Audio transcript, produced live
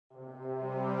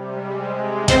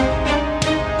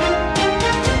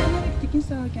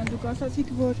Սահակյան, դուք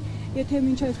ասացիք, որ եթե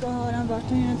մինչ այս պահը Արամ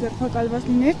Վարդանյանը ձերբակալված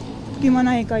լիներ,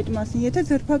 կիմանայիք այդ մասին։ Եթե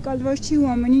ձերբակալված չի ու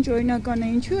ամեն ինչ օրինական է,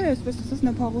 ինչու է այսպես ասած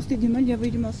նա փախուստի դիմել եւ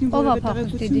իր մասին որևէ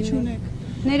տեղեկություն չունեք։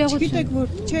 Ներողություն։ Գիտեք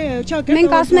որ չէ, չակերտը։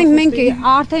 Մենք ասում ենք մենք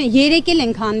արդեն երեկել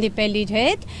ենք հանդիպել իր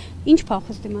հետ, ինչ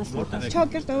փախուստի մասին։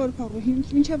 Չակերտը որ փախու,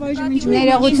 մինչեւ այժմ ինչ։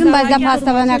 Ներողություն, բայց դա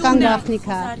փաստաբանական գաղտնիք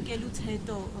է։ Սարքելուց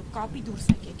հետո կապի դուրս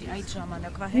եկեք այդ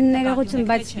ժամանակվա հետ։ Ներողություն,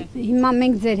 բայց հիմա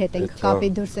մենք ձեր հետ ենք կապի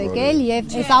դուրս եկել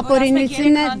եւ այս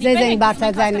ապօրինությունը ձեզ են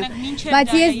բարձրաձայնում։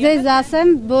 Բայց ես ձեզ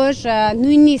ասեմ, որ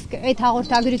նույնիսկ այդ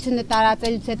հաղորդագրությունը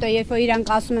տարածելուց հետո, երբ որ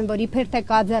իրանք ասում են, որ իբր թե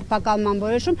կա ձերբակալման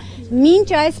որոշում, մինչ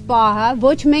այս պահը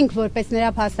ոչ մենք որպես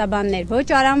նրա փաստաբաններ, ոչ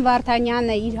Արամ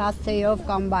Վարդանյանը իր հասցեով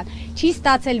կամ բան, չի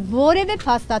ստացել որևէ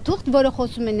փաստաթուղթ, որը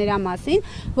խոսում է նրա մասին,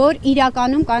 որ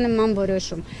իրականում կա նման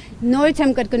որոշում։ Նորից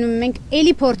եմ կրկնում, մենք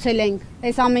էլի փորձել ենք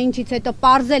այս ամեն ինչից հետո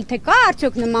պարզել, թե կա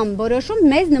արդյոք նման որոշում,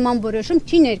 մեզ նման որոշում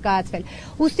չի ներկայացվել։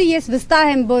 Ուստի ես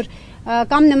վստահ եմ, որ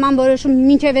կամ նման որոշում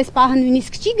մինչև այս պահը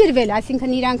նույնիսկ չի գրվել,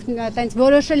 այսինքն իրանք տենց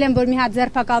որոշել են, որ մի հատ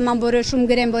ձերբակալման որոշում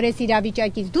գրեն, որ այս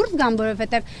իրավիճակից դուրս գան,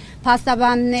 որովհետև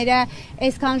փաստաբանները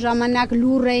այսքան ժամանակ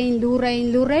լուռ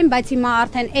էին, բայց հիմա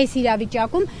արդեն այս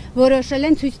իրավիճակում որոշել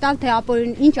են ցույց տալ, թե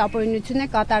ինչ ապօրինություն է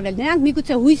կատարվել։ Նրանք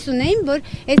միգուցե հույս ունեին, որ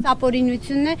այս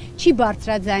ապօրինությունը չի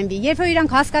բարձրաձայնվի։ Երբ որ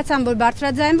իրանք հասկացան, որ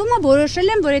բարձրաձայնվում է,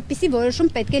 որոշել են, որ այդպիսի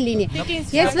որոշում պետք է լինի։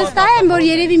 Ես վստահ եմ, որ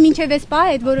երևի մինչև այս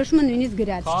պահը այդ որոշումը նույնիսկ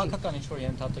գրած չի։ Ինչ-որ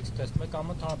ենթատեքստ տեսնում եք,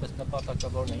 կամ ընդհանրապես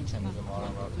նպատակավորն է, ինչ են ուզում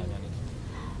Արամ Վարդանյանից։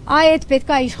 Այդ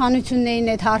պետք է իշխանություններին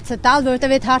այդ հարցը տալ,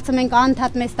 որովհետև այդ հարցը մենք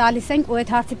անընդհատ մեզ տալիս ենք ու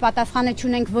այդ հարցի պատասխանը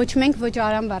չունենք ոչ մենք, ոչ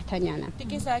Արամ Վարդանյանը։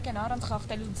 Տիկին Սահակյան, առանց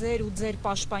խախտելու ձեր ու ձեր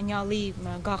պաշտպանյալի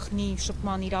գաղտնի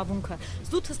շփման իրավունքը,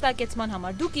 զուտ հստակեցման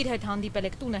համար դուք իր հետ հանդիպել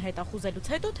եք տունը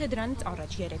հետախուզելուց հետո, թե դրանից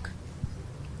առաջ երեք։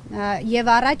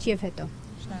 Եվ առաջ, եւ հետո։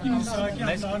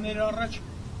 Տարիներ առաջ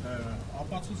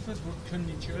ապացուցվեց, որ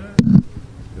քննիչը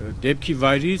դեպքի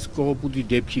վայրից, կողոպուտի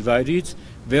դեպքի վայրից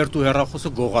վերտու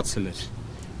հեռախոսը գողացել էր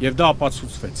եւ դա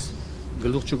ապացուցվեց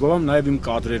գլուխ չգովամ նաեւ իմ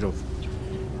կադրերով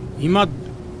հիմա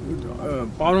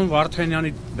պարոն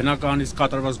Վարդանյանի բնականից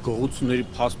կատարված գողությունների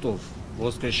փաստով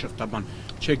ոսկե շղթաբան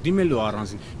չեք դիմելու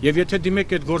առանձին եւ եթե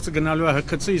դիմեք այդ գործը գնալու է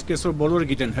ՀՔՑ իսկ այսօր բոլորը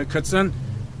գիտեն ՀՔՑ-ն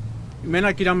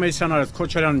մենակ իր Մեսյան արած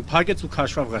Քոչարյանին փակեց ու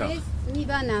քաշվավ գրավ Մի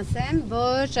բան ասեմ,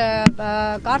 որ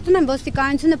կարծում եմ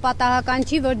ոստիկանությունը պատահական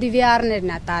չի, որ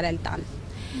DVR-ներն է տարել տան,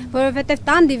 որովհետև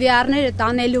տան DVR-ները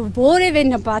տանելու որևէ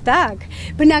նպատակ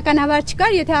բնականաբար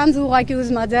չկար, եթե անձը ուղղակի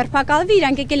ուզում է ձերբակալվի,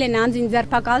 իրանք եկել են անձին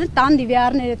ձերբակալել, տան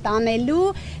DVR-ները տանելու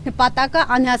նպատակը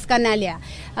անհասկանալի է,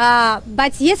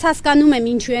 բայց ես հասկանում եմ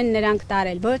ինչու են նրանք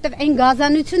տարել, որովհետև այն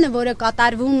գազանությունը, որը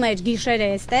կատարվում էր գիշերը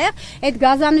այստեղ, այդ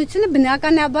գազանությունը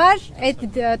բնականաբար այդ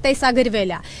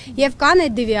տեսագրվել է եւ կան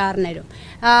այդ DVR-ներում։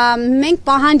 Մենք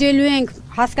պահանջելու ենք,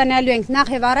 հասկանալու ենք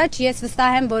նախ եւ առաջ, ես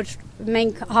վստահ եմ, որ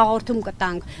մենք հաղորդում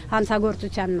կտանք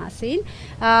հանցագործության մասին,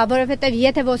 որովհետև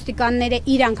եթե ոստիկանները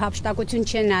իրանք հափշտակություն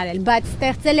չեն արել, բայց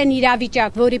ստեղծել են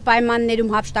իրավիճակ, որի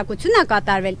պայմաններում հափշտակություն է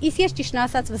կատարվել, իսկ ես ճիշտն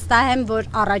ասած վստահ եմ,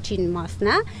 որ առաջին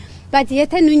մասն է, բայց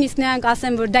եթե նույնիսկ նրանք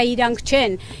ասեն, որ դա իրանք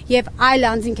չեն եւ այլ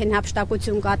անձինք են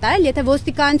հափշտակություն կատարել, եթե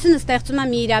ոստիկանությունը ստեղծում է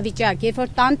մի իրավիճակ, երբ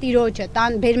որ տան տիրոջը,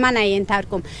 տան բերման է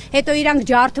ենթարկում, հետո իրանք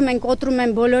ջարդում են, կոտրում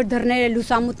են բոլոր դռները,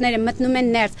 լուսամուտները, մտնում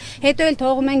են ներս, հետո էլ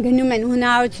թողում են գնում են,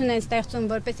 հնարավորություն են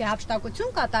ստեղծում, որպեսզի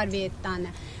հափշտակություն կատարվի այդ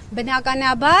տանը,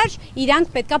 բնականաբար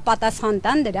իրանք պետքա պատասխան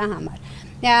տան դրա համար։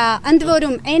 Ընդ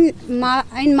որում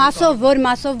այն մասով,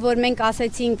 որ մենք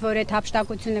ասեցինք, որ այդ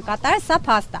հափշտակությունը կատարել, սա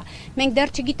փաստ է։ Մենք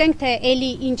դեռ չգիտենք, թե էլի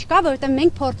ինչ կա, որովհետև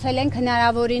մենք փորձել ենք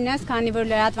հնարավորինս, քանի որ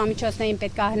լրատվամիջոցներին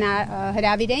պետք է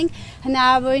հրավիրենք,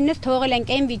 հնարավորինս թողել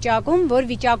ենք այն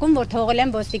վիճակում, որ թողել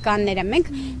են ոստիկանները։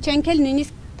 Մենք չենք էլ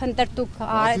նույնիսկ փնտրտուք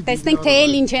տեսնենք, թե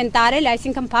էլ ինչ են տարել,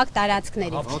 այսինքն փակ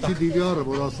տարածքների։ Բացի DVR-ը,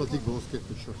 որ ասացիք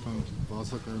ոսկեթը շղթան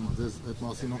բացակայում է, ձեզ այդ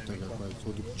մասին ով տեղեկայեց,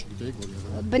 որ դուք չգիտեիք,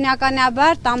 որ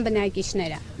բնականաբար տան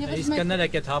բնակիչները։ Իսկ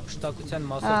կներեք այդ հափշտակության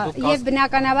մասով դուք եւ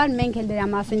բնականաբար մենք էլ դրա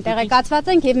մասին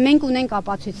տեղեկացված ենք եւ մենք ունենք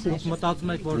ապացույցներ։ Դուք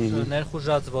մտածում եք, որ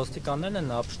ներխուժած ոստիկաններն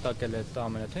են հափշտակել այդ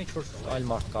ամենը, թե ինչ որ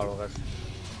այլ մարդ կարող է։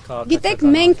 Գիտեք,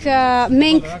 մենք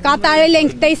կատարել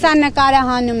ենք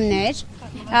տեսանկարահանումներ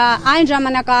այն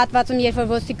ժամանակահատվածում, երբ որ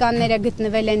ոստիկանները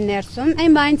գտնվել են ներսում,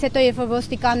 այն բանից հետո, երբ որ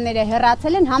ոստիկանները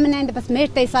հեռացել են, համենայն դեպս մեր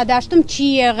տեսադաշտում չի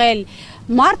եղել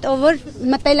մարդ, ով որ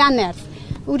մտել է ներս։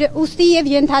 Ուստի եւ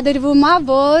ենթադրվում է,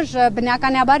 որ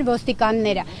բնականաբար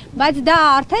ոստիկանները, բայց դա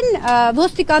արդեն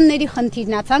ոստիկանների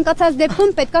խնդիրն է։ Ցանկացած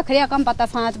դեպքում պետքա քրեական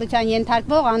պատասխանատվության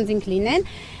ենթարկվող անձինք լինեն,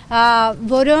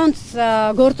 որոնց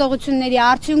գործողությունների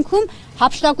արդյունքում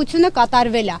հափշտակությունը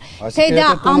կատարվել է։ Թե դա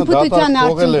անպտության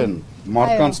արդյունքում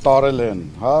Մարդկանց տարել են,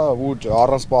 հա, ու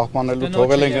առանց պահպանելու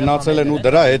թողել են, գնացել են ու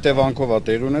դրա հետևանքով է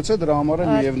տեղ ունեցել, դրա համար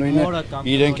էլ միևնույն է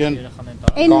իրենք են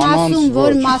այն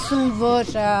մասում,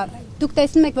 որ դուք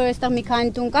տեսնում եք, որ այստեղ մի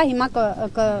քանի տուն կա, հիմա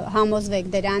կհամոզվեք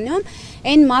դրանում,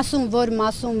 այն մասում,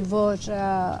 որ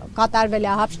կատարվել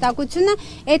է հափշտակությունը,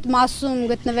 այդ մասում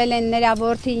գտնվել են նրա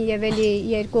որդին եւ էլի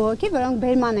 2 հոգի, որոնք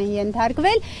բերման են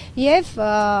ենթարկվել եւ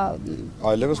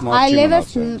այլևս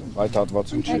այդ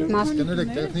հատվածում չի։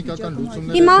 Կներեք տեխնիկական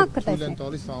լուծումները հիմա են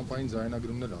տալիս անպային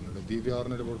ձայնագրումներ անել,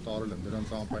 DVR-ները որ տարել են,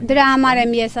 դրանց անպային։ Դրա համար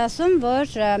եմ ես ասում,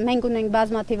 որ մենք ունենք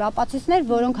բազմաթիվ ապացույցներ,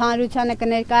 որոնք հանրությանը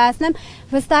կներկայացնեմ,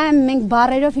 վստահ եմ մենք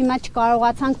բառերով հիմա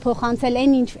չկարողացանք փոխանցել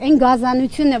այն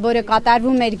գազանությունը, որը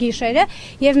կատարվում էր գիշերը,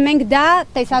 եւ մենք դա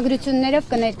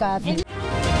տեսագրություններով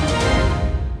կներկայացնենք։